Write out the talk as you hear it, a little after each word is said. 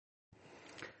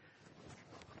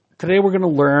Today we're going to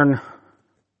learn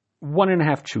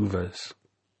 1.5 tshuvas.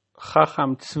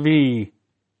 Chacham, Tzvi,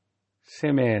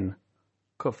 Simen,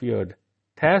 Kuf Yud,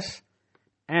 Tes,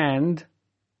 and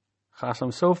Chasam,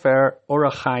 Sofer,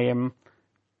 Orach Chaim,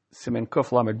 Simen,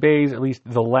 Kuf Lamed Beis, at least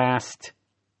the last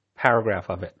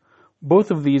paragraph of it. Both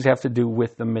of these have to do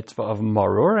with the mitzvah of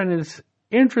Marror, and it's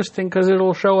interesting because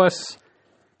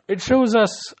it shows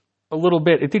us a little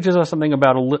bit, it teaches us something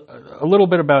about a little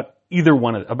bit about either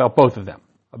one, about both of them,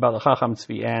 about the Chacham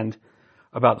Tzvi and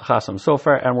about the Chasam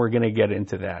Sofer, and we're going to get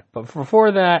into that. But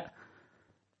before that,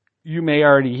 you may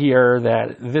already hear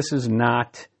that this is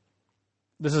not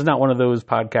one of those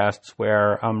podcasts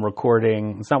where I'm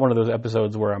recording, it's not one of those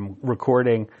episodes where I'm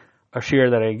recording a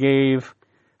shiur that I gave.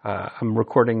 I'm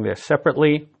recording this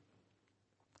separately.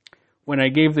 When I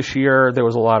gave the shiur, there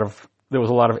was a lot of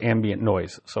ambient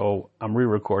noise, so I'm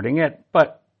re-recording it.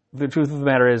 But the truth of the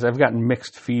matter is, I've gotten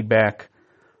mixed feedback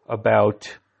about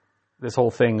this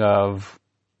whole thing of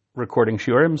recording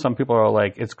shiurim. Some people are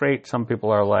like, it's great. Some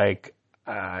people are like,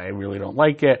 I really don't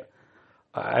like it.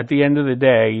 At the end of the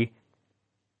day,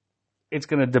 it's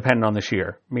going to depend on the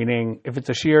shiur. Meaning, if it's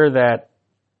a shiur that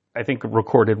I think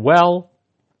recorded well,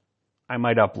 I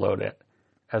might upload it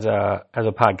as a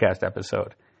podcast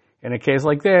episode. In a case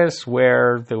like this,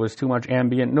 where there was too much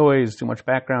ambient noise, too much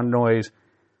background noise,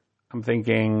 I'm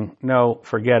thinking, no,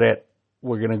 forget it.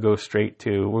 We're going to go straight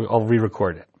to, I'll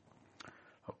re-record it.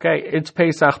 Okay, it's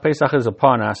Pesach. Pesach is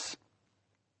upon us.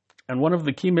 And one of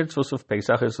the key mitzvahs of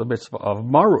Pesach is the mitzvah of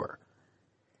Marror.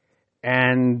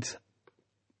 And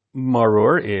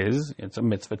Marror it's a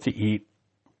mitzvah to eat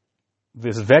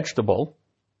this vegetable.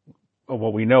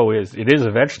 What we know is it is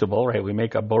a vegetable, right? We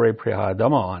make a borei pri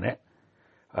ha'adama on it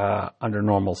under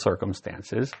normal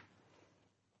circumstances.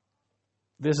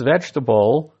 This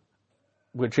vegetable,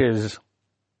 which is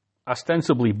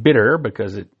ostensibly bitter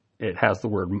because it has the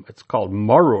word, it's called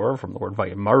maror, from the word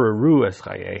vayimararu es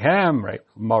chayehem, right?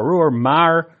 Maror,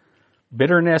 mar,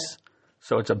 bitterness.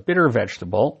 So it's a bitter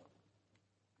vegetable.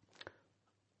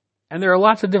 And there are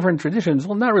lots of different traditions.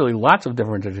 Well, not really lots of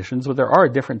different traditions, but there are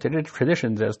different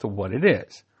traditions as to what it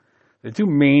is. The two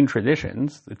main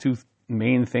traditions, the two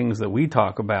main things that we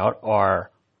talk about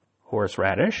are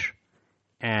horseradish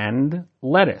and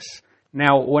lettuce.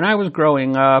 Now, when I was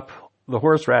growing up, the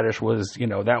horseradish was,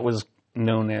 that was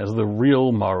known as the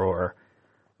real maror.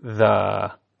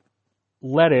 The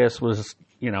lettuce was,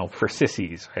 for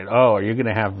sissies. Right? Oh, are you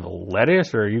going to have the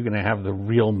lettuce or are you going to have the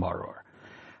real maror?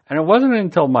 And it wasn't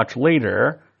until much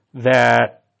later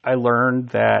that I learned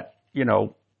that,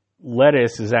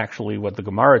 lettuce is actually what the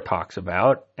Gemara talks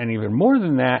about. And even more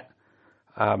than that,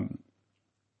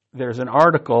 there's an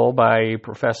article by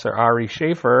Professor Ari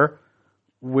Schaefer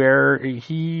where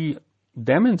he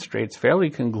demonstrates fairly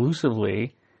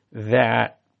conclusively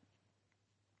that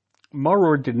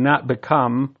maror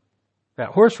that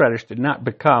horseradish did not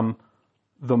become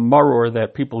the maror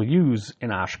that people use in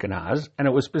Ashkenaz, and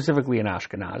it was specifically in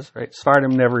Ashkenaz, right?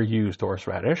 Sephardim never used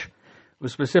horseradish. It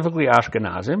was specifically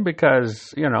Ashkenazim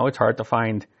because, it's hard to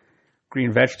find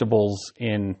green vegetables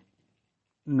in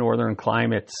northern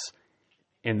climates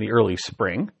in the early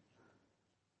spring.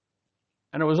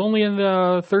 And it was only in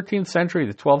the 13th century,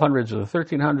 the 1200s or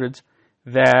the 1300s,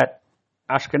 that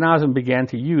Ashkenazim began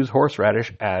to use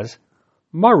horseradish as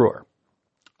maror.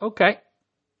 Okay.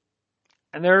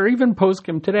 And there are even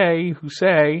poskim today who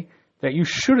say that you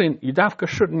dafka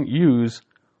shouldn't use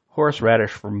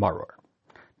horseradish for maror.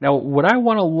 Now, what I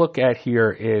want to look at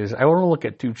here is, I want to look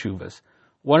at two tshuvas.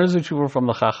 One is a tshuva from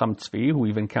the Chacham Tzvi, who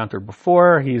we've encountered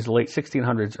before. He's late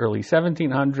 1600s, early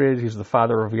 1700s. He's the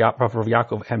father of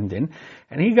Yaakov Emden.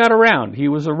 And he got around. He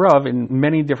was a Rav in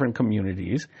many different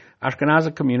communities,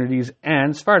 Ashkenazic communities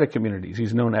and Sephardic communities.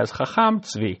 He's known as Chacham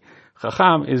Tzvi.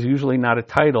 Chacham is usually not a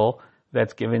title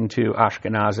that's given to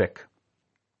Ashkenazic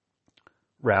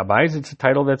rabbis. It's a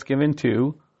title that's given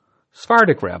to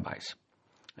Sephardic rabbis.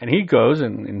 And he goes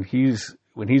and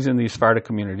when he's in these Sephardic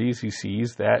communities, he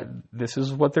sees that this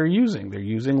is what they're using. They're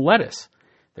using lettuce.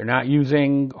 They're not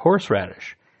using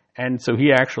horseradish. And so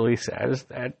he actually says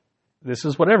that this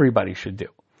is what everybody should do.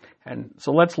 And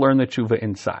so let's learn the tshuva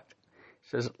inside. He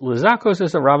says, L'zakos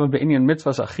is a rabba be'inyan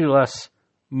mitzvahs achilas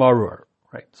maror.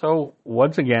 Right. So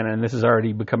once again, and this is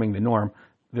already becoming the norm,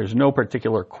 there's no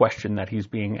particular question that he's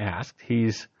being asked.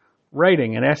 He's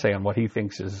writing an essay on what he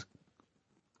thinks is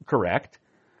correct.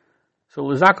 So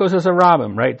Lizakos is a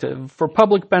rabbim, right, for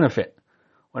public benefit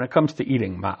when it comes to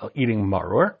eating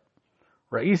maror.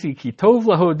 Ra'isi kitov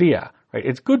lahodia, right?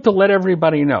 It's good to let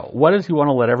everybody know. What does he want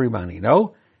to let everybody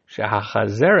know?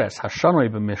 Shehachazeres hashanoi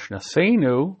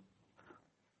b'mishnaseinu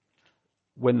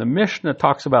when the Mishnah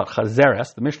talks about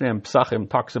chazeres, the Mishnah in Pesachim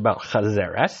talks about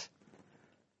chazeres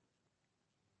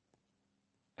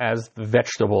as the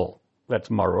vegetable that's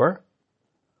maror.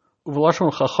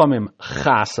 Uv'lashon chachamim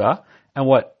chasa, and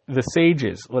what the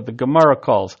sages, what the Gemara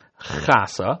calls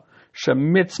chasa,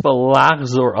 shemitzvah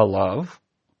lachzor alav,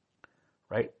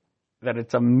 right? That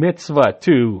it's a mitzvah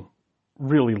to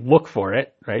really look for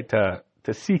it, right? To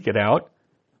seek it out.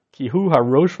 Kihu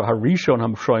harosh v'harishon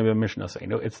hamshoim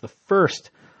b'mishnah. It's the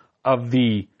first of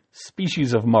the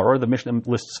species of maror. The Mishnah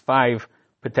lists 5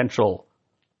 potential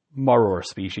maror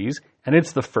species, and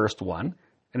it's the first one,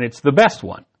 and it's the best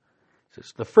one. So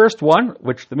it's the first one,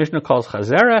 which the Mishnah calls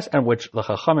chazeres, and which the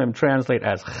Chachamim translate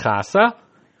as chasa.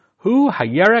 Hu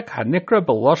hayerek hanikra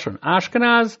b'loshon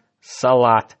Ashkenaz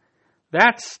salat.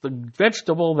 That's the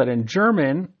vegetable that in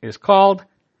German is called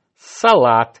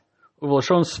salat.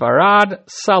 Uv'loshon Sfarad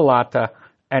salata,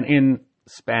 and in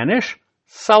Spanish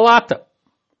salata.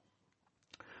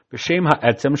 B'shem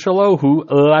ha'etzem shelo hu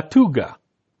latuga,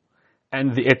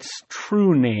 and its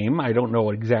true name, I don't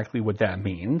know exactly what that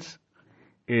means,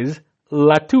 is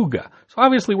latuga. So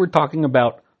obviously we're talking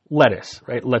about lettuce,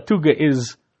 right? Latuga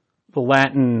is the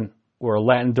Latin or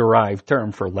Latin-derived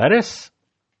term for lettuce.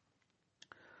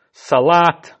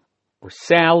 Salat or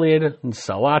salad and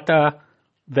salata,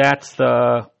 that's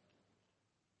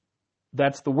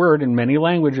the word in many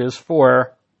languages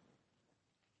for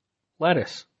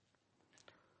lettuce.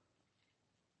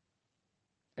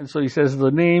 And so he says the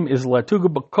name is Latuga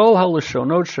b'kol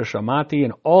halashonot sheshamati,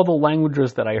 in all the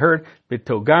languages that I heard.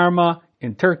 B'togarma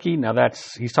in Turkey. Now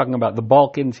he's talking about the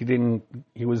Balkans. He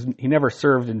never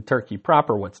served in Turkey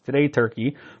proper, what's today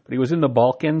Turkey, but he was in the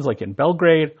Balkans, like in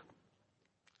Belgrade,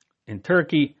 in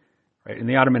Turkey, right, in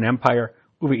the Ottoman Empire.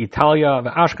 Uve Italia,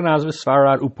 v'Ashkenaz,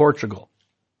 v'Sfarad, Portugal.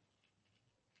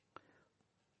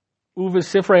 Uve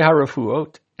Sifrei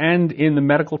HaRafuot, and in the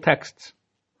medical texts,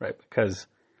 right, because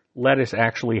lettuce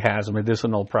actually has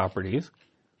medicinal properties.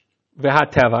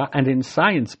 V'Hateva, and in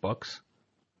science books,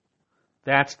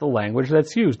 that's the language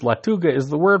that's used. Latuga is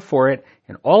the word for it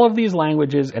in all of these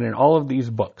languages and in all of these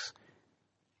books.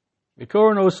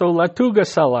 V'Koronoso Latuga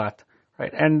Salat,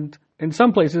 right, and in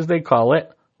some places they call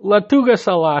it Latuga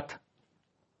Salat.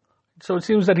 So it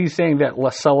seems that he's saying that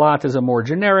salat is a more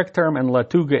generic term and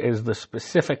latuga is the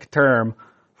specific term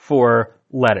for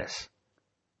lettuce.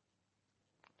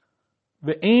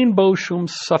 Ve'ein bo shum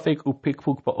safek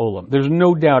upikpuk ba'olam. There's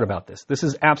no doubt about this. This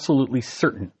is absolutely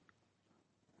certain.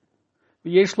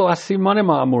 V'yesh lo hasimanim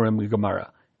ha'amurim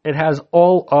Gemara. It has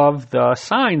all of the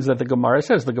signs that the Gemara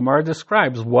says. The Gemara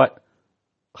describes what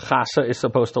chasa is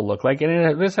supposed to look like,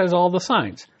 and this has all the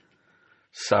signs.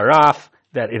 Saraf,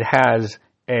 that it has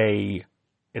a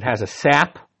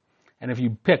sap, and if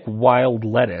you pick wild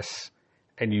lettuce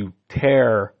and you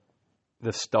tear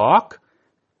the stalk,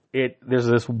 there's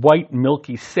this white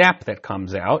milky sap that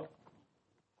comes out,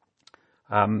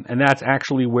 and that's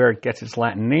actually where it gets its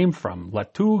Latin name from.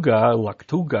 Lactuca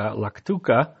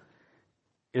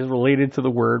is related to the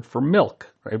word for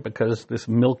milk, right? Because this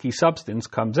milky substance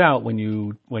comes out when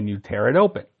you tear it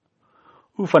open.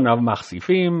 Ufanav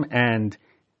machsifim, and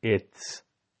its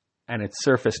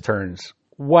surface turns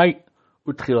white.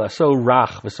 Utchilaso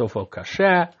rach v'sofo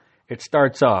kasher. It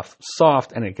starts off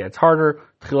soft and it gets harder.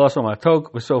 Utchilaso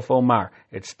matok v'sofo mar.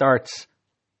 It starts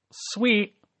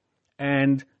sweet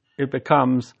and it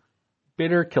becomes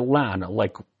bitter kilan,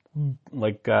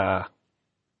 like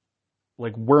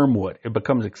wormwood. It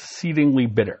becomes exceedingly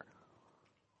bitter.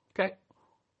 Okay.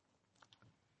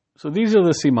 So these are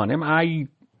the simanim. I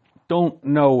don't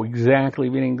know exactly,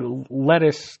 meaning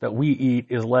lettuce that we eat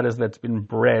is lettuce that's been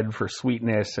bred for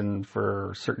sweetness and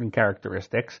for certain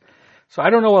characteristics. So I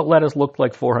don't know what lettuce looked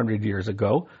like 400 years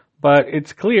ago, but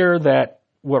it's clear that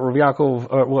what Rav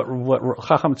Yaakov, what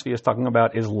Chacham Tzvi is talking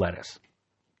about is lettuce.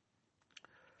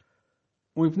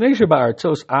 Because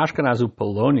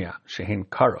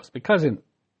in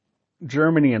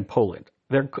Germany and Poland,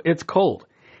 it's cold.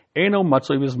 So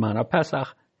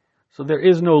there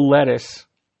is no lettuce.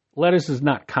 Lettuce is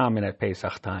not common at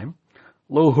Pesach time.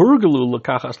 So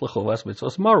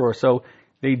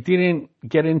they didn't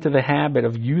get into the habit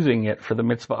of using it for the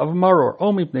mitzvah of Marror.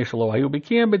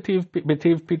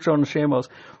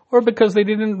 Or because they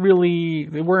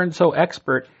weren't so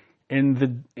expert in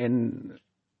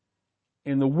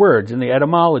the words, in the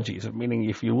etymologies. Meaning,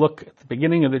 if you look at the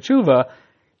beginning of the tshuva,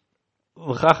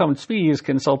 Chacham Tzvi is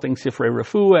consulting Sifrei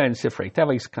Refuah and Sifrei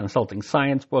Teva. He's consulting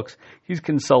science books. He's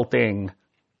consulting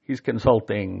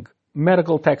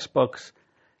medical textbooks,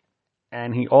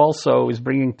 and he also is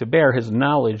bringing to bear his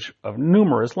knowledge of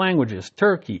numerous languages: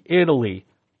 Turkey, Italy,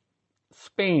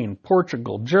 Spain,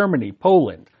 Portugal, Germany,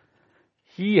 Poland.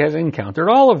 he has encountered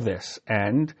all of this.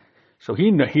 And so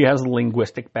he has a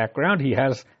linguistic background. He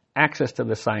has access to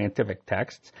the scientific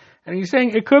texts. And he's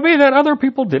saying it could be that other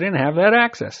people didn't have that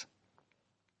access.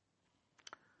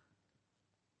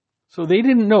 So they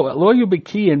didn't know. Lo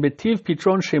yubiki and betiv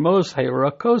pitron shemos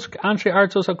hayrakos anshe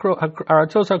artos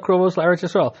hakrovos la'eretz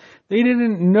Yisrael. They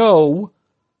didn't know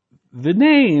the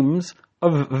names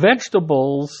of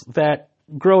vegetables that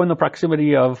grow in the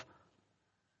proximity of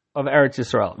Eretz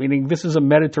Yisrael. Meaning, this is a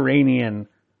Mediterranean.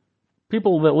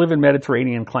 People that live in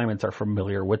Mediterranean climates are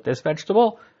familiar with this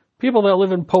vegetable. People that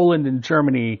live in Poland and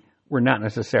Germany were not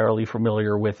necessarily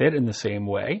familiar with it in the same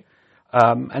way.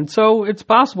 And so it's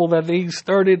possible that they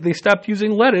stopped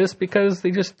using lettuce because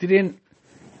they just didn't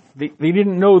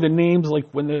know the names. Like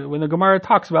when the Gemara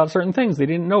talks about certain things, they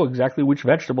didn't know exactly which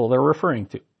vegetable they're referring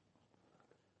to.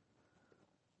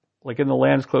 Like in the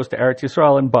lands close to Eretz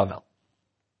Yisrael and Bavel.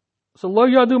 So lo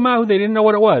yadu mahu, they didn't know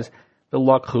what it was. The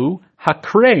lakhu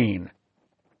hakrain.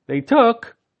 They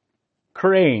took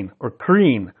crane or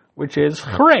kreen, which is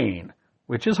chrein,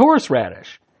 which is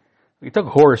horseradish. They took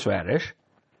horseradish.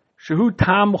 Shehu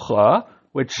tamcha,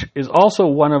 which is also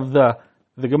one of the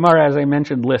Gemara, as I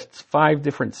mentioned, lists 5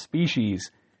 different species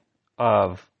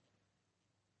of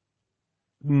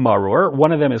marror.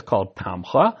 One of them is called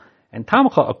tamcha. And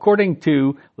tamcha, according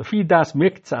to Lefi das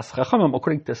Miktsas Chachamim,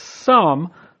 according to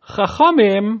some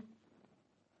Chachamim,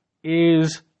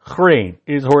 is chrein,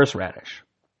 is horseradish.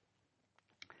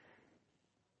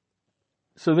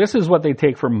 So this is what they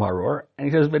take from marror. And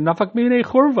he says, "V'nafak minei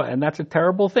churva," and that's a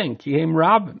terrible thing. Kihim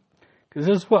rabim. Because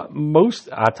this is what most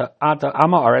ata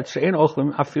ama aretz she'en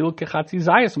ochlim afilu kechatzi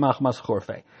zayis machmas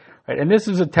chorfei. Right? And this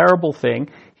is a terrible thing.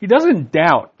 He doesn't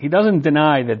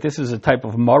deny that this is a type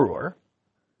of marror.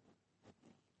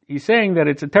 He's saying that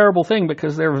it's a terrible thing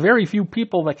because there are very few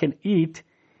people that can eat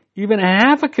even a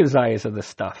half a kazayas of this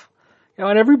stuff.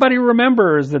 And everybody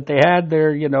remembers that they had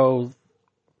their,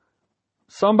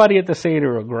 somebody at the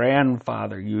Seder, a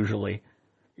grandfather usually,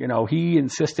 he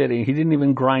insisted, and he didn't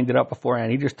even grind it up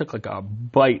beforehand. He just took like a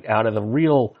bite out of the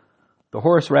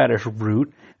horseradish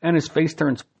root, and his face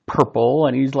turns purple,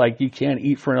 and he's like, you can't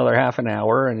eat for another half an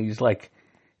hour, and he's like,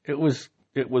 it was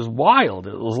wild.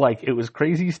 It was like, it was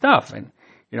crazy stuff, and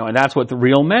that's what the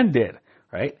real men did,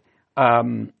 right?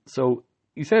 So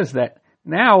he says that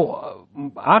now,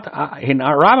 in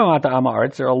Arabim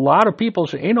Amaretz, there are a lot of people,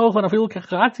 it's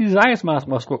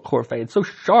so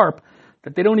sharp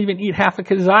that they don't even eat half a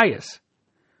kazayas.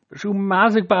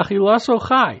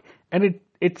 And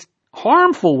it's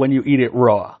harmful when you eat it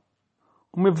raw.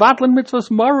 And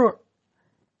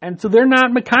so they're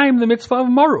not mekayim the mitzvah of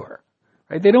marror.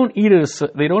 Right? They don't eat it.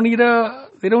 They don't eat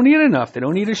enough. They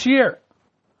don't eat a shear,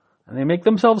 and they make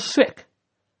themselves sick.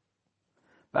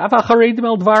 Even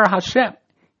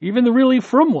the really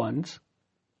frum ones,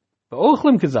 the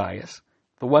ochlim kazayas,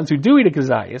 the ones who do eat a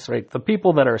kazayas, right? The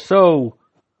people that are so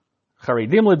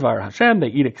charedim lidvar Hashem, they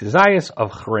eat a kazayas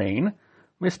of chrein.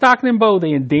 Mistaknim bo,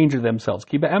 they endanger themselves.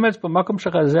 Ki be'emetz b'makom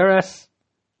shechazeres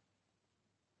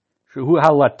shehu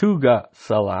halatuga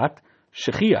salat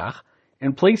shechiach,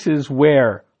 in places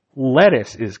where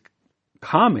lettuce is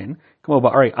common,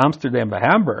 Amsterdam and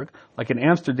Hamburg, like in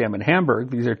Amsterdam and Hamburg,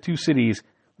 these are 2 cities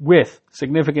with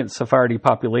significant Sephardi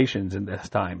populations in this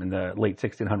time, in the late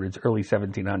 1600s, early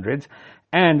 1700s,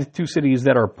 and 2 cities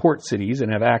that are port cities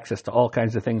and have access to all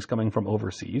kinds of things coming from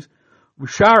overseas.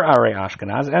 Ushar Are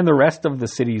Ashkenaz, and the rest of the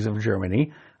cities of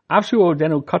Germany, Avshu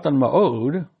Odenu Katan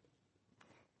Ma'od,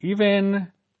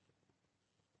 even,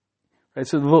 right,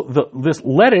 so this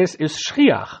lettuce is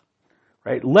shchiach,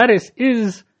 right? Lettuce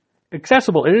is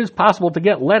accessible. It is possible to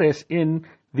get lettuce in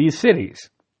these cities,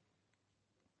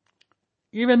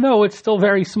 even though it's still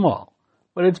very small.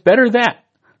 But it's better that.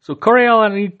 So Koreal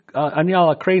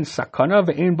Anyala Crane Sakana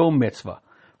Ve'inbo Mitzvah.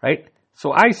 Right?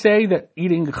 So I say that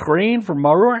eating crane for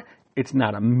marror, it's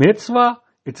not a mitzvah,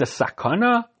 it's a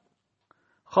sakana.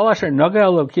 Chalasher Naga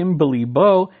Elokim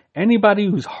Belibo, anybody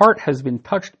whose heart has been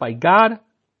touched by God,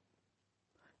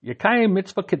 Yakayim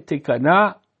Mitzvah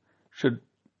Ketikana, should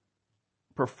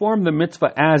perform the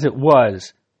mitzvah as it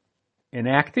was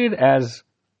enacted, as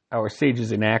our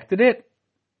sages enacted it.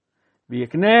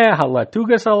 V'yekneh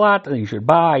halatuga salat, and you should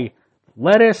buy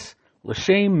lettuce,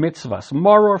 l'shem mitzvahs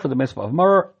marror, for the mitzvah of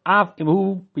marror, av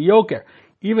imhu biyoker,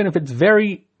 even if it's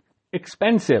very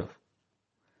expensive.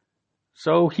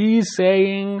 So he's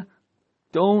saying,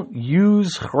 don't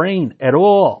use chrein at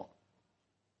all.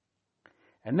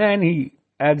 And then he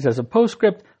adds as a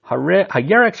postscript, hayerek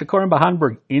shekorim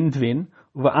b'Hamburg indvin,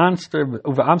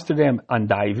 uva Amsterdam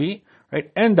andaivi, right?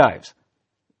 Endives,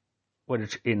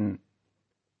 which in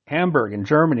Hamburg in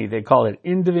Germany, they call it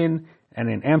indvin, and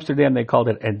in Amsterdam they called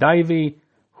it Edaivi,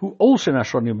 hu Olshin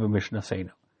Ashronim b'Mishnah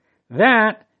Seinu.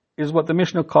 That is what the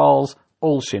Mishnah calls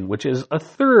Olshin, which is a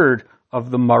third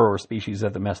of the Marror species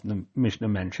that the Mishnah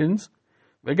mentions.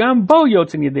 And one can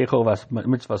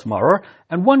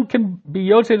be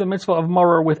yotzei the mitzvah of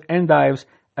Marror with endives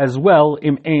as well,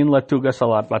 im ein latuga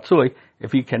salat batzui,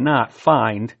 if he cannot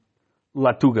find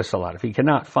latuga salat, if he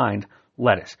cannot find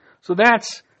lettuce. So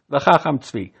that's the Chacham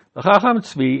Tzvi. The Chacham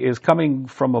Tzvi is coming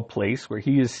from a place where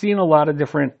he has seen a lot of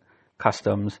different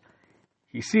customs.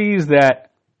 He sees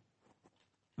that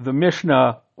the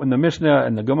Mishnah, when the Mishnah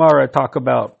and the Gemara talk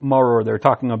about Marror, they're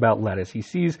talking about lettuce. He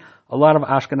sees a lot of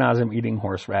Ashkenazim eating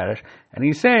horseradish, and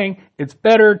he's saying it's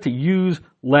better to use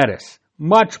lettuce.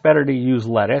 Much better to use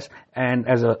lettuce, and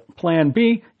as a plan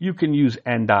B, you can use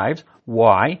endives.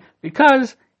 Why?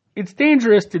 Because it's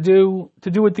dangerous to do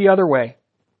it the other way.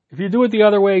 If you do it the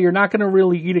other way, you're not going to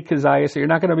really eat a kazaya, so you're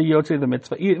not going to be yotzei the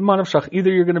mitzvah. Either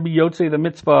you're going to be yotzei the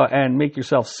mitzvah and make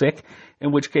yourself sick,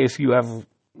 in which case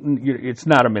it's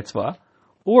not a mitzvah,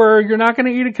 or you're not going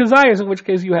to eat a kazayas, in which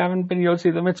case you haven't been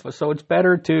yotzei the mitzvah. So it's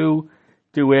better to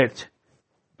do it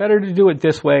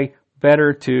this way,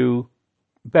 better to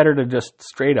just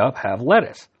straight up have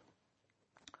lettuce.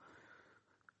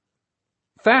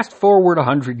 Fast forward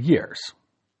 100 years.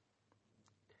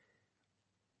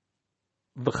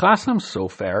 The Chasam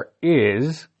Sofer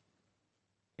is,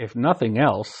 if nothing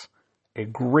else, a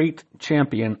great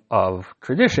champion of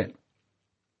tradition.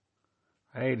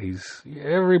 Right?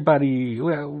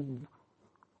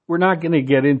 We're not going to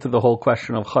get into the whole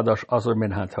question of Chadash Azar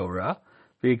Min HaTorah,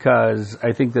 because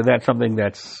I think that that's something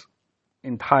that's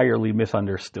entirely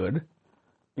misunderstood,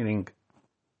 meaning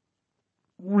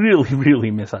really,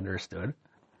 really misunderstood.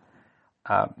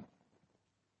 But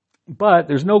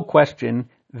there's no question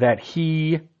that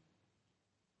he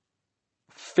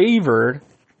favored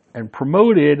and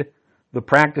promoted the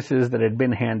practices that had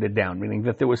been handed down, meaning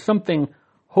that there was something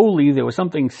holy, there was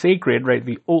something sacred, right?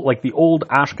 Like the old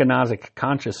Ashkenazic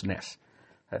consciousness,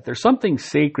 that there's something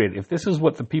sacred. If this is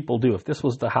what the people do, if this is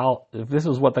what the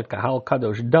Kahal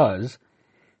Kadosh does,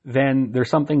 then there's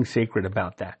something sacred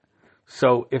about that.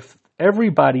 So if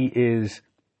everybody is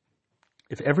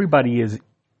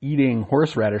eating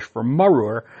horseradish for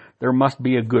Marror, there must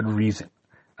be a good reason.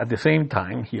 At the same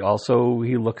time, he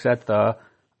looks at the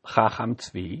Chacham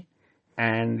Tzvi,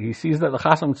 and he sees that the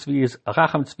Chacham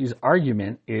Tzvi's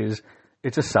argument is,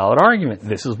 it's a solid argument.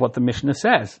 This is what the Mishnah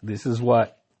says. This is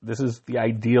the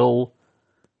ideal.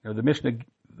 The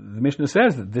Mishnah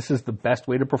says that this is the best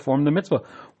way to perform the mitzvah.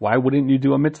 Why wouldn't you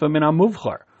do a mitzvah min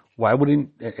hamuvchar? Why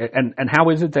wouldn't? And how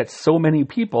is it that so many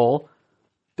people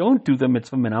don't do the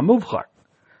mitzvah min hamuvchar?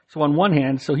 So on one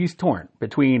hand, he's torn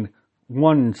between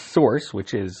one source,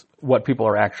 which is what people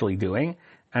are actually doing,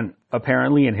 and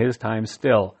apparently in his time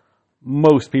still,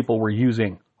 most people were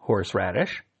using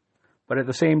horseradish. But at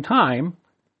the same time,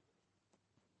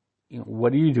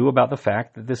 what do you do about the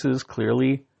fact that this is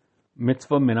clearly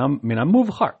mitzvah min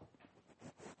hamuvchar?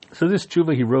 So this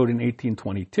tshuva he wrote in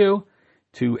 1822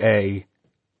 to a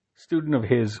student of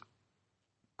his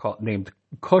named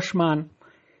Koshman.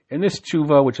 In this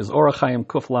tshuva, which is Orach Chaim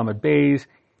Kuf Lamed Beis,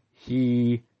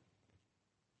 he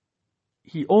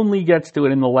only gets to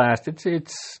it in the last.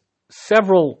 It's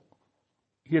several.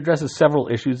 He addresses several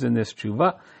issues in this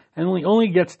tshuva, and he only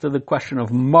gets to the question of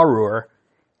Marror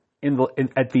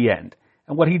at the end.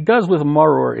 And what he does with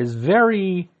Marror is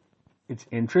it's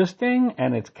interesting,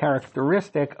 and it's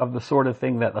characteristic of the sort of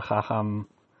thing that the Chacham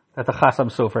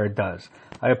Sofer does.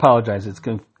 I apologize.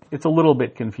 It's a little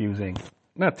bit confusing.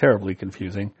 Not terribly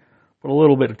confusing, but a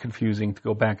little bit confusing to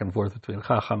go back and forth between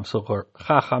Chacham Tzvi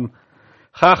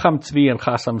and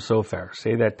Chasam Sofer.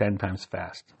 Say that 10 times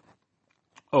fast.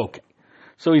 Okay.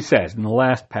 So he says in the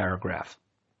last paragraph,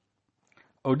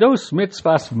 Odos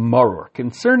mitzvahs Marror,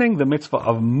 concerning the mitzvah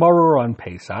of Marror on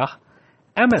Pesach,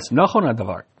 emes nachon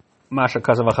hadavar, masha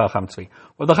kazav Chacham Tzvi.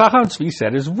 What the Chacham Tzvi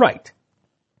said is right.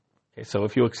 Okay, so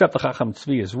if you accept the Chacham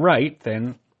Tzvi is right,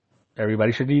 then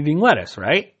everybody should be eating lettuce,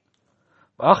 right?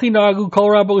 And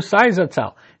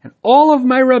all of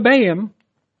my Rabbeim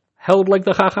held like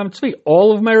the Chacham Tzvi.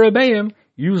 All of my Rabbeim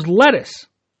used lettuce.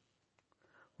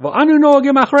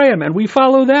 And we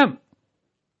follow them.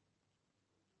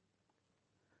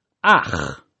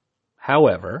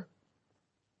 However,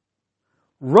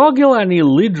 Rogil ani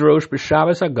lidrosh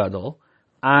b'Shabbos HaGadol,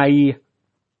 I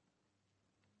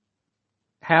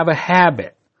have a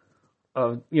habit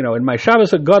of, in my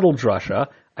Shabbos HaGadol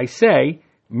drasha, I say,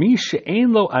 Mi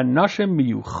she'ein lo anashim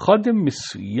miyuchadim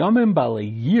misuyamim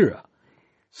b'alayira.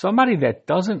 Somebody that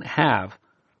doesn't have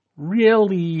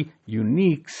really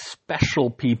unique, special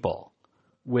people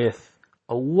with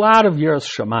a lot of Yeros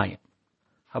Shamayim.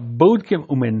 Habodkim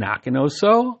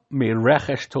umenakinoso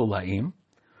merechesh tolaim,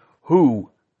 who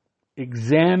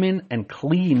examine and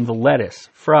clean the lettuce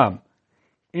from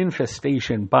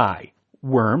infestation by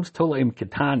worms, tolaim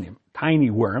ketanim, tiny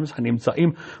worms,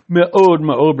 hanimtzaim me'od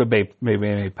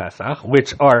b'mei Pesach,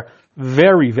 which are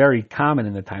very, very common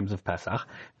in the times of Pesach.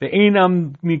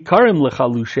 Ve'enam nikarim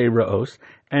lechalushe ra'os,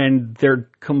 and they're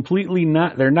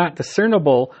not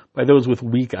discernible by those with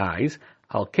weak eyes.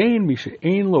 Halkein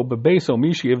mishe'ein lo bebeso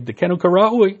mishiv dekenu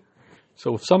kara'ui.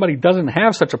 So if somebody doesn't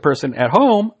have such a person at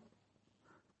home,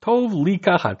 tov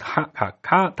likach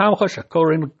tamcha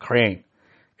shakorin crane.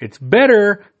 It's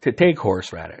better to take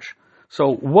horseradish.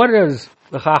 So what does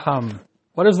the Chacham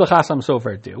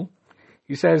Sofer do?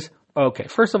 He says, okay,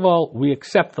 first of all, we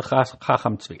accept the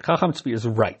Chacham Tzvi. Chacham Tzvi is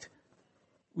right.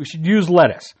 We should use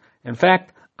lettuce. In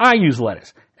fact, I use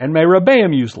lettuce, and my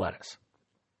Rabbeim use lettuce.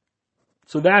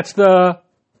 So that's the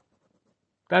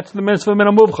mitzvah min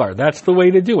hamuvchar. That's the way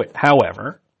to do it.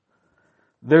 However,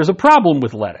 there's a problem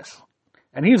with lettuce,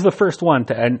 and he's the first one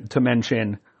to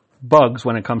mention bugs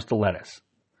when it comes to lettuce.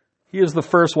 He is the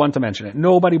first one to mention it.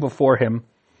 Nobody before him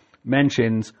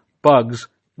mentions bugs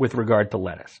with regard to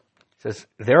lettuce. He says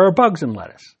there are bugs in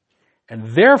lettuce,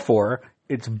 and therefore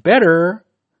it's better,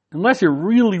 unless you're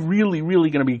really, really, really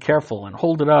going to be careful and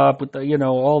hold it up with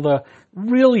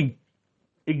really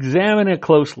examine it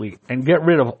closely and get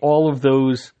rid of all of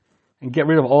those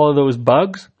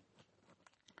bugs.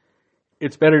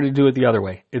 It's better to do it the other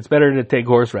way. It's better to take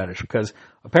horseradish, because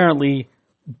apparently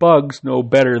bugs know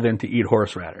better than to eat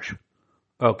horseradish.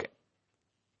 Okay.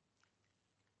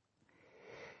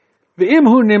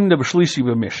 V'imhu nimda b'shlishi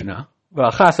b'mishnah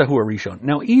v'achasa hu arishon.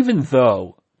 Now, even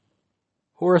though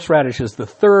horseradish is the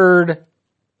third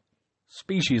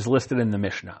species listed in the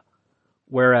Mishnah,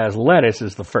 whereas lettuce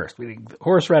is the first.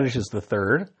 Horseradish is the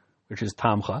third, which is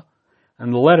tamcha,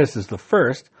 and the lettuce is the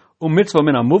first. Mitzvah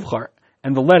min hamuvchar,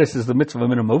 and the lettuce is the mitzvah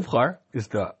min hamuvchar, is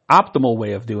the optimal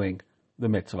way of doing the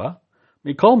mitzvah.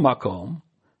 Mikol makom,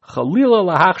 chalila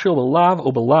lahachshil b'lav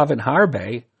o b'lav in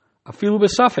harbe, afilu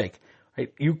b'safek.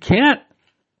 Right? You can't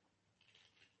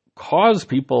cause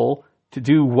people to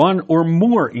do one or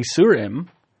more isurim,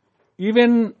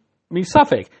 even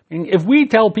misafek. I mean, if we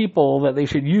tell people that they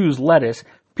should use lettuce,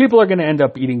 people are going to end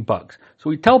up eating bugs.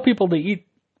 So we tell people to eat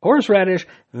horseradish,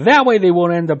 that way they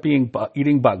won't end up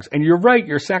eating bugs. And you're right,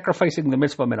 you're sacrificing the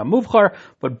mitzvah min hamuvchar,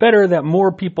 but better that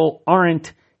more people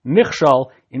aren't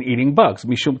nichshal in eating bugs.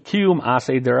 Mishum kiyum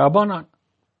aseh derabanan.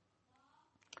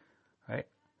 Right?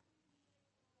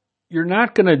 You're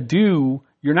not going to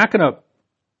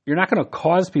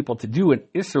cause people to do an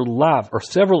isur lav or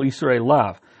several isurei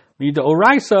lav mida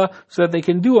oraisa, so that they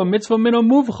can do a mitzvah min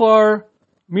hamuvchar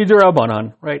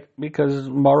midirabanan, right? Because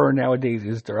Marror nowadays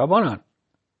is derabanan.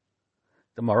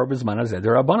 The Marror b'zman hazeh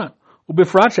derabanan.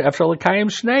 Ubifrat she'efshar l'kayim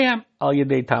shneim al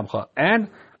yedei tamcha. And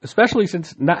especially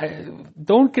since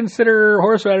don't consider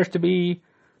horseradish to be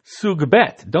sug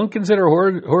bet. Don't consider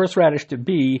horseradish to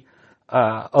be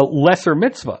a lesser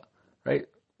mitzvah, right?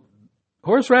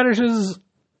 Horseradish can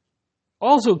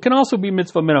also be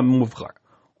mitzvah min hamuvchar.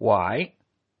 Why?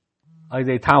 Why?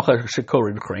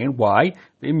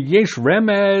 Yesh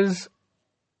remez.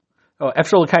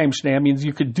 Efshar l'kayim shnei means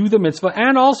you could do the mitzvah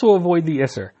and also avoid the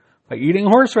iser by eating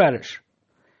horseradish.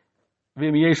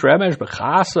 Yesh remez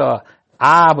b'chasa.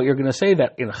 But you're going to say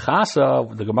that in chasa,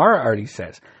 the Gemara already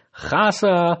says,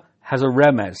 chasa has a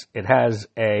remez.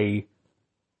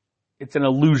 It's an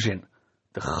illusion.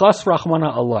 The chas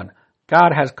rachmana alan.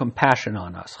 God has compassion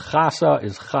on us. Chasa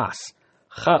is chas.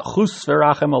 Chus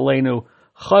verachem aleinu.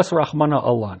 Chas rachmana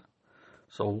alan.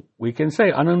 So we can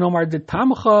say, anu nomar de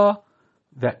tamcha,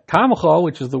 that tamcha,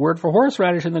 which is the word for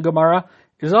horseradish in the Gemara,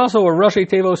 is also a Rosh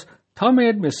Tevos,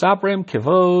 tamid misaprem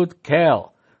kivod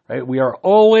kel. Right? We are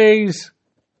always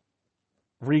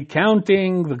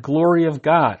recounting the glory of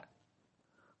God.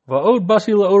 Va'od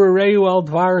basi la'orereu al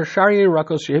dvar shari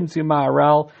rakos shehimtzi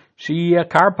ma'aral shiyeh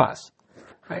karpas.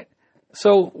 Right?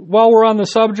 So while we're on the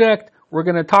subject, we're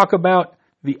going to talk about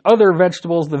the other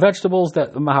vegetables, the vegetables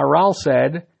that the Maharal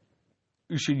said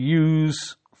you should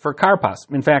use for karpas.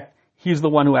 In fact, he's the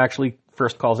one who actually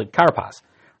first calls it karpas.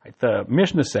 Right? The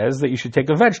Mishnah says that you should take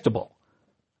a vegetable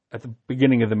at the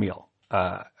beginning of the meal.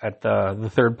 At the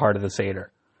third part of the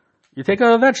Seder. You take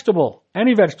a vegetable,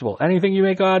 anything you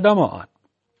make a adama on.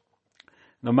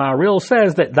 The Marror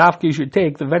says that dafki should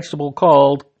take the vegetable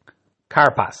called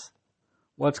karpas.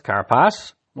 What's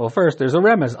karpas? Well, first there's a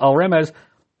remez. Al remez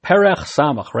perech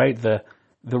samach, right? The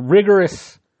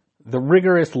rigorous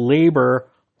labor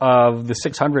of the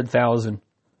 600,000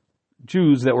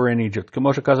 Jews that were in Egypt.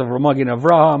 Kamosha Kazav Ramagin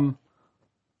Avraham.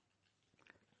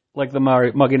 like the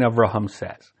Magen Avraham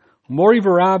says. Mori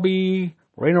Varabi,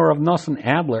 Reino Rav Nosson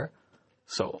Adler.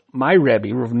 So my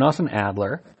Rebbe, Rav Nosson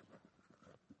Adler,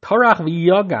 Torach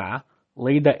v'yoga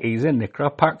leida eze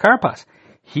nikra karpas.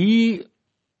 He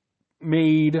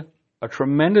made a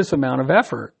tremendous amount of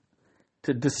effort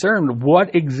to discern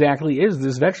what exactly is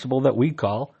this vegetable that we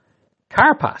call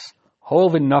karpas. Hol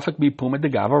v'nafik bipuma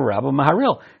degava Rabba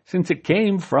Maharil, since it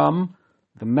came from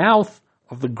the mouth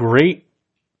of the great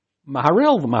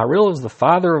Maharil. The Maharil is the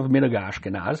father of Minhag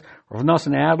Ashkenaz. Rav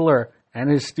Nosson Adler and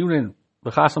his student,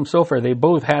 the Chasam Sofer, they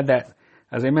both had that,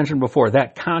 as I mentioned before,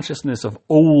 that consciousness of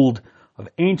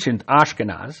ancient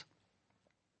Ashkenaz.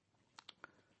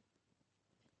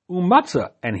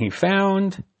 Umatzah, and he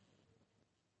found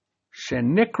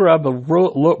Shenikra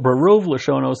Barov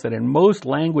Lashonos, that in most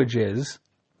languages,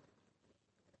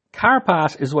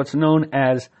 karpas is what's known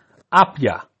as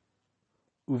apya.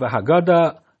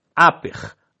 Uvahagada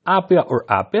apich. Apya or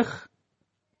apich.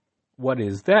 What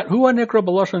is that? Hua nikra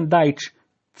b'lashon Deutsch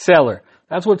Zeller.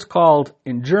 That's what's called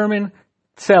in German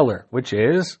Zeller, which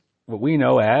is what we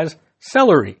know as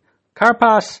celery.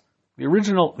 Karpas,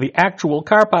 the actual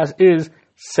karpas is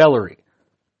celery.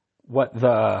 What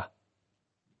the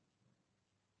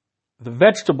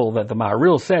vegetable that the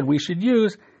Maharil said we should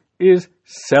use is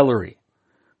celery.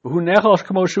 And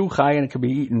it can be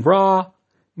eaten raw.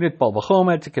 Nitbal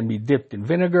b'chomet, it can be dipped in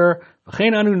vinegar.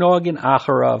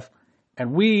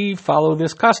 And we follow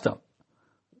this custom.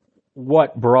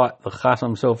 What brought the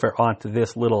Chasam Sofer onto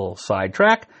this little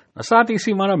sidetrack? Nasati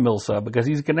Simana Milsa, because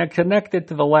he's connected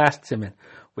to the last siman.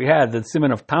 We had the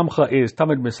siman of Tamcha is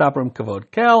Tamid Misaprim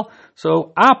Kavod Kel.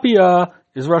 So Apia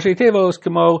is Rashi Tevos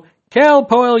Kamo Kel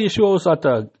Poel Yeshuos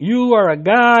Atag. You are a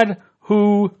God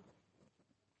who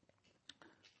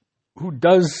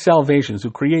does salvations,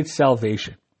 who creates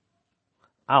salvation.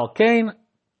 Al Kain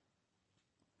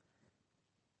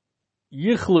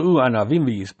Yichlu Anavim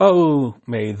V'Yisba'u,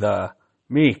 may the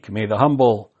meek, may the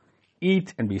humble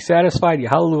eat and be satisfied.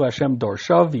 Yahalu Hashem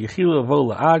Dorshav V'Yichilu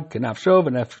Avo La'ad Kenafsho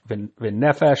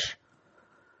V'Nefesh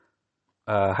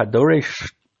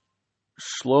Hadoresh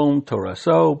Shlom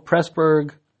Toraso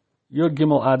Pressburg Yud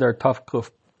Gimel Adar Tuf Kuf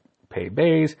Pei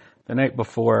Beis. The night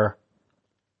before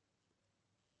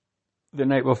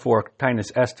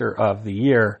Tinus Esther of the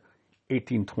year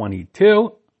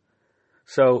 1822.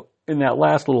 So in that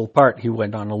last little part, he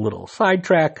went on a little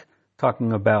sidetrack,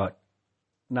 talking about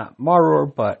not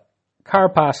Marror, but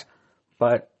karpas.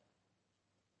 But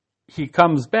he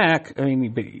comes back,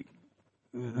 he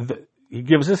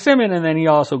gives a siman, and then he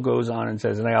also goes on and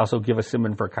says, and I also give a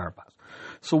siman for karpas.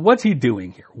 So what's he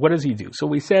doing here? What does he do? So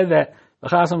we said that the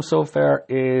Chasam Sofer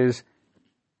is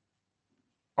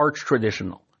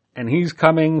arch-traditional, and he's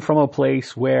coming from a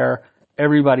place where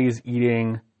everybody is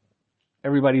eating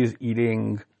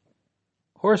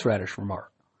horseradish for Marror.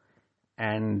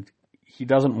 And he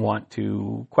doesn't want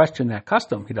to question that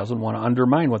custom. He doesn't want to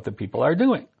undermine what the people are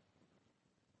doing.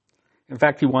 In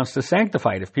fact, he wants to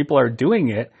sanctify it. If people are doing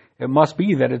it, it must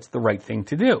be that it's the right thing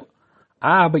to do.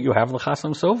 But you have the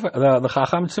Chasam Sofer, the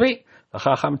Chacham Tzvi. The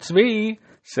Chacham Tzvi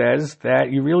says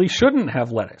that you really shouldn't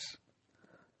have lettuce.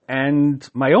 And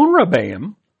my own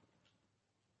Rabbeim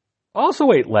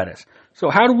also ate lettuce. So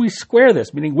how do we square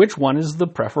this? Meaning, which one is the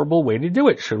preferable way to do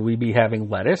it? Should we be having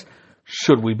lettuce?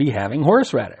 Should we be having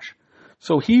horseradish?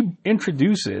 So he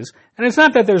introduces, and it's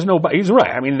not that there's no bugs. He's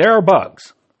right. There are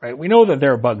bugs, right? We know that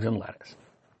there are bugs in lettuce.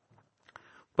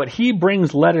 But he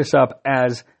brings lettuce up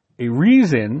as a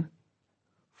reason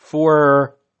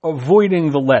for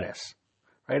avoiding the lettuce,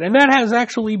 right? And that has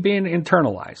actually been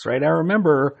internalized, right? I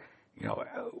remember, it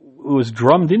was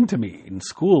drummed into me in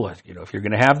school, if you're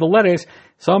going to have the lettuce,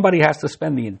 somebody has to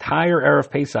spend the entire Erev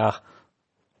Pesach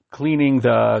cleaning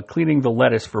the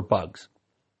lettuce for bugs.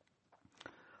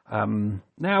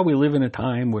 Now we live in a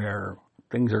time where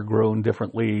things are grown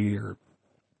differently, or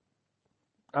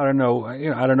I don't know.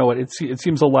 I don't know what it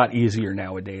seems a lot easier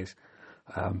nowadays.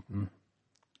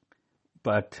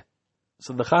 But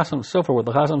so the Chasam Sofer, what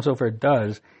the Chasam Sofer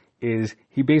does is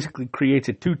he basically creates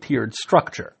a two-tiered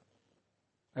structure.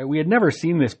 Right? We had never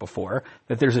seen this before,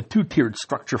 that there's a two-tiered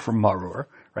structure for Marror,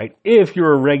 right? If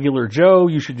you're a regular Joe,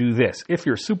 you should do this. If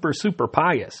you're super, super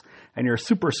pious and you're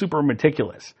super, super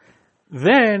meticulous,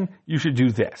 then you should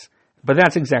do this. But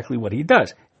that's exactly what he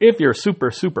does. If you're super,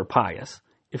 super pious,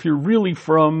 if you're really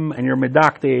from and you're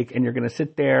medactic and you're going to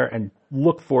sit there and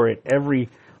look for it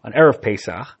on Erev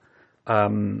Pesach,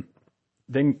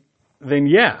 then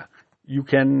yeah, you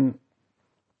can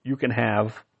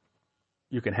have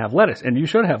lettuce, and you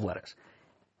should have lettuce.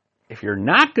 If you're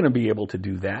not going to be able to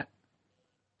do that,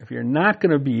 if you're not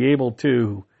going to be able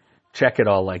to check it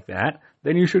all like that,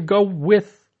 then you should go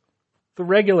with the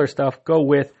regular stuff, go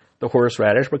with the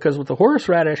horseradish, because with the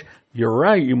horseradish, you're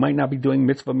right, you might not be doing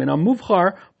mitzvah min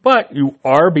muvchar, but you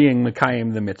are being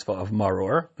mekayim the mitzvah of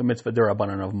maror, the mitzvah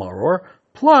derabanan of maror,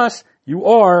 plus you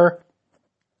are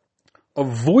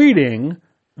avoiding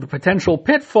the potential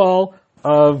pitfall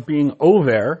of being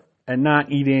over and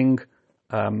not eating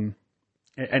and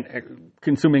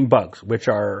consuming bugs, which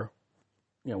are,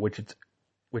 which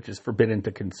is forbidden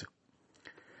to consume.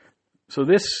 So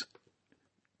this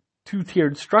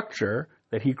two-tiered structure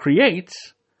that he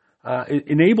creates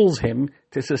enables him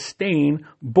to sustain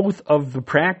both of the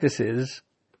practices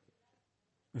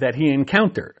that he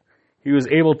encountered. He was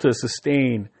able to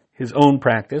sustain his own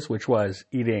practice, which was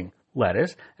eating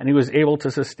lettuce, and he was able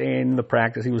to sustain the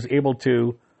practice. He was able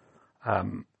to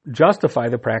justify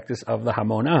the practice of the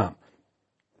Hamonam.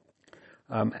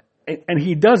 And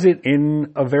he does it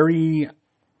in a very,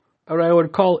 what I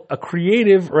would call a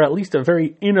creative, or at least a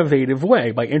very innovative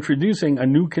way, by introducing a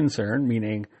new concern,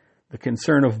 meaning the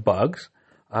concern of bugs,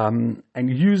 and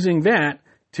using that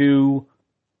to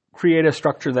create a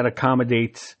structure that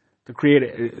accommodates, to create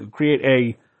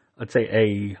a let's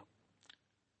say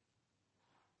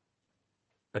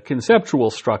a conceptual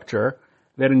structure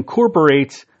that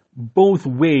incorporates both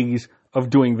ways of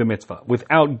doing the mitzvah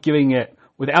without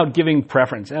giving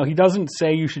preference. Now, he doesn't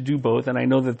say you should do both, and I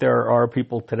know that there are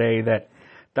people today that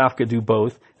dafka do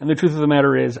both. And the truth of the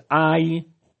matter is, I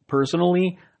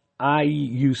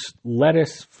use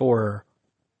lettuce for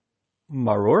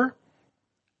maror,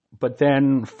 but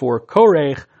then for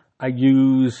korech, I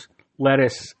use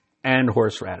lettuce and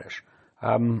horseradish.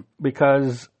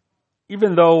 Because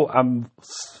even though I'm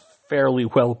fairly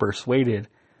well persuaded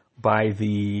by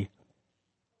the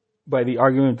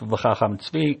argument of the Chacham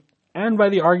Tzvi and by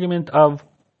the argument of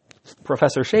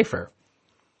Professor Sofer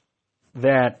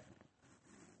that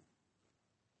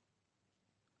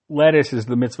lettuce is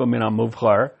the mitzvah min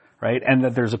muvchar, right? And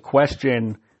that there's a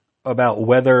question about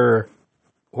whether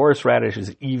horseradish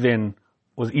was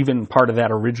even part of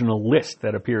that original list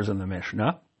that appears in the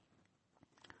Mishnah.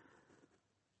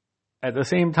 At the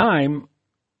same time,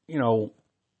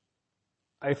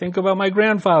 I think about my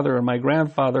grandfather,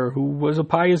 who was a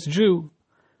pious Jew,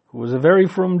 who was a very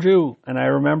frum Jew, and I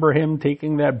remember him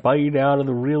taking that bite out of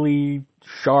the really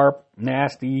sharp,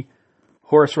 nasty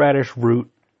horseradish root,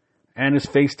 and his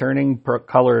face turning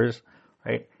colors,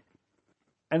 right?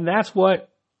 And that's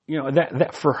what,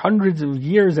 that for hundreds of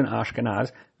years in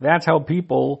Ashkenaz, that's how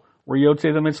people were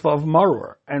yotzei the mitzvah of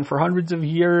maror. And for hundreds of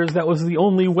years, that was the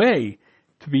only way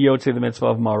to be yotzei the mitzvah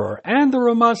of maror. And the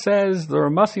Ramah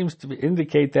seems to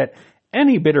indicate that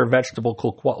any bitter vegetable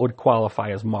would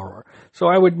qualify as maror. So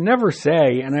I would never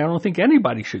say, and I don't think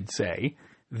anybody should say,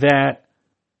 that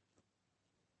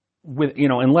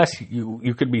unless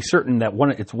you could be certain that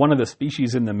it's one of the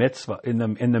species in the mitzvah in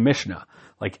the Mishnah,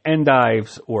 like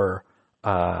endives or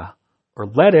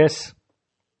lettuce,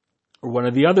 or one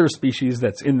of the other species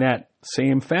that's in that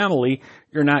same family,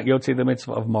 you're not yotzei the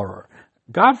mitzvah of maror.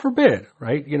 God forbid,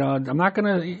 right? I'm not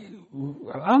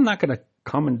gonna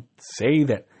come and say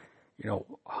that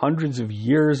hundreds of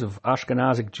years of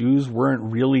Ashkenazic Jews weren't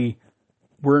really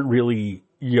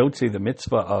yotzei the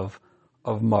mitzvah of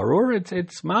maror.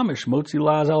 It's mamish motzi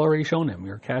laz al rishonim.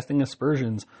 You're casting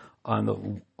aspersions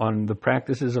on the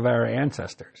practices of our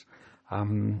ancestors,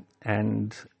 and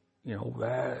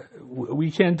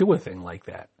we can't do a thing like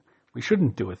that. We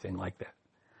shouldn't do a thing like that.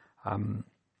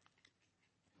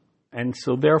 And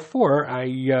so therefore, I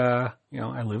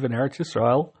live in Eretz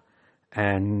Yisrael,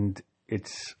 and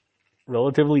it's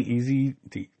relatively easy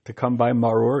to come by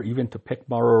maror, even to pick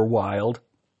maror wild.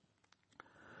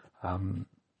 To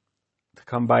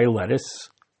come by lettuce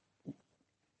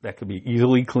that could be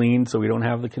easily cleaned, so we don't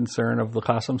have the concern of the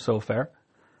Chasam Sofer.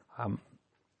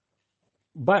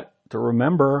 But to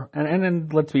remember, and then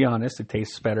let's be honest, it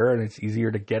tastes better and it's easier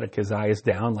to get a kazayas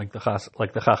down, like the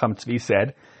Chacham Tzvi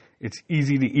said. It's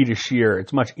easy to eat a shear.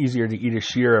 It's much easier to eat a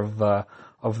shear of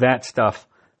that stuff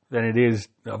than it is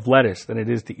of lettuce, than it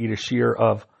is to eat a shear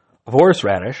of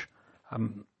horseradish.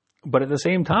 But at the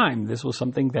same time, this was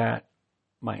something that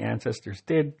my ancestors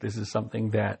did. This is something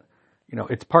that,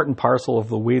 it's part and parcel of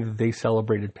the way that they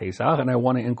celebrated Pesach, and I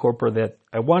want to incorporate that.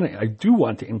 I do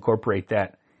want to incorporate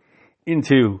that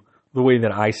into the way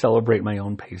that I celebrate my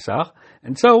own Pesach.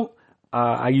 And so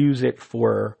I use it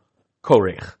for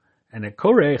korech. And at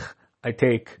korech, I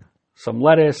take some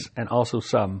lettuce and also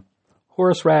some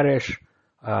horseradish,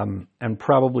 and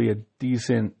probably a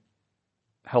decent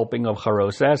helping of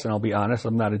charoses. And I'll be honest,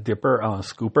 I'm not a dipper, I'm a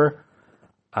scooper.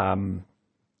 And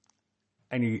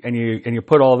you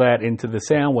put all that into the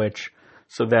sandwich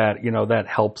so that, that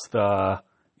helps the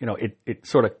it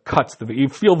sort of cuts you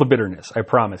feel the bitterness, I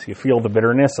promise. You feel the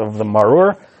bitterness of the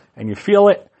marror, and you feel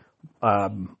it,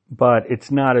 but it's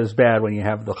not as bad when you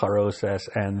have the charoses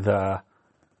and the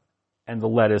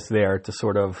lettuce there to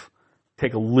sort of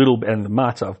take a little bit, and the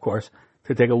matzah, of course,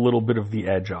 to take a little bit of the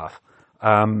edge off.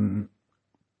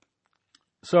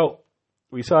 So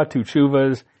we saw two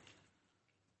tshuvas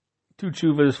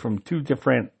from two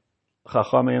different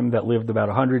chachamim that lived about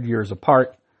 100 years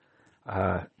apart.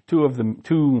 Two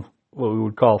what we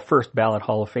would call first ballot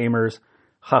Hall of Famers,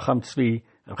 Chacham Tzvi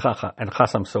and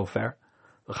Chasam Sofer.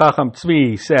 The Chacham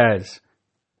Tzvi says,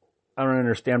 I don't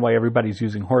understand why everybody's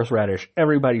using horseradish.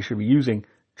 Everybody should be using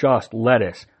just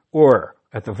lettuce, or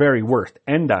at the very worst,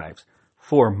 endives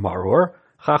for marror.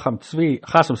 Chacham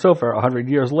Sofer, 100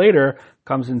 years later,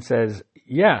 comes and says,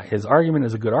 yeah, his argument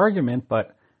is a good argument,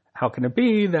 but how can it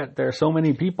be that there are so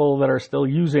many people that are still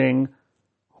using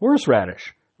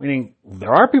horseradish? Meaning,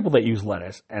 there are people that use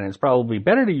lettuce, and it's probably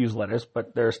better to use lettuce,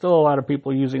 but there are still a lot of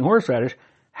people using horseradish.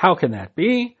 How can that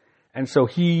be? And so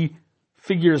he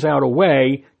figures out a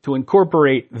way to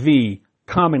incorporate the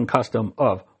common custom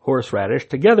of horseradish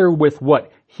together with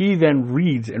what he then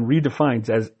reads and redefines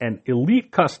as an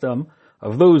elite custom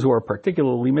of those who are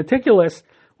particularly meticulous,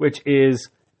 which is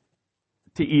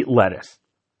to eat lettuce.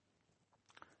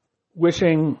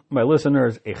 Wishing my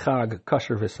listeners a Chag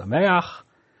Kosher V'Sameach.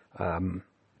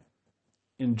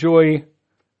 Enjoy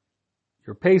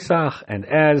your Pesach, and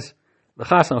as the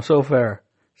Chasam Sofer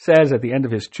says at the end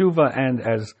of his tshuva, and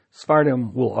as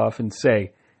Sfardim will often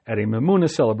say at a Memuna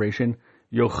celebration,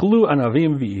 Yochlu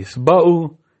Anavim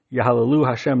V'Yisba'u Yahalalu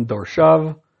Hashem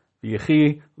Dorshav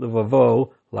V'Yechi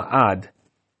Levavo La'ad